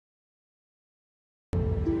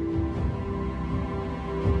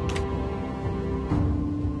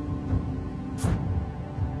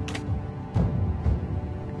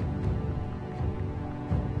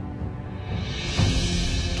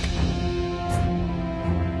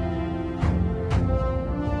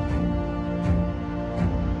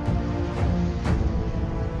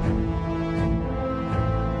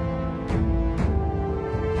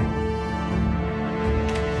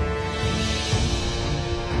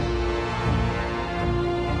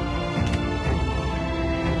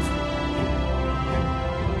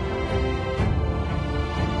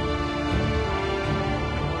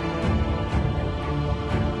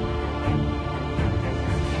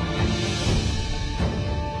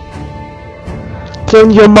Turn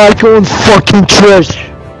your mic on, fucking trash!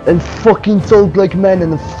 And fucking talk like man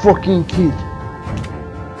and a fucking kid.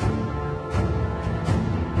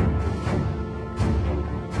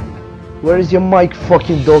 Where is your mic,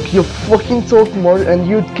 fucking dog? You fucking talk more and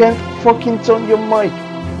you can't fucking turn your mic.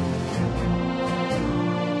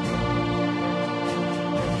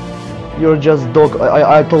 You're just dog.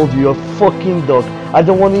 I told you, you're a fucking dog. I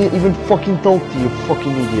don't want to even fucking talk to you,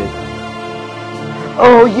 fucking idiot.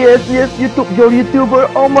 Oh yes, YouTube, you're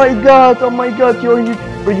YouTuber. Oh my god, you're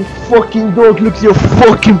YouTuber, you fucking dog. Look at your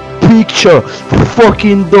fucking picture,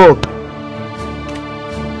 fucking dog.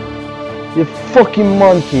 You fucking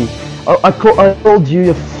monkey. I told you,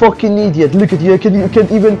 you fucking idiot. Look at you, you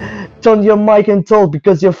can't even turn your mic and talk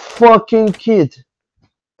because you're fucking kid.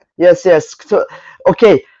 Yes, so,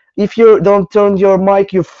 okay, if you don't turn your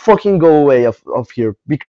mic, you fucking go away of here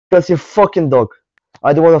because you're fucking dog.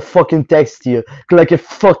 I don't want to fucking text you like a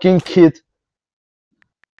fucking kid.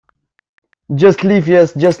 Just leave,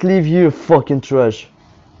 yes, just leave, you fucking trash.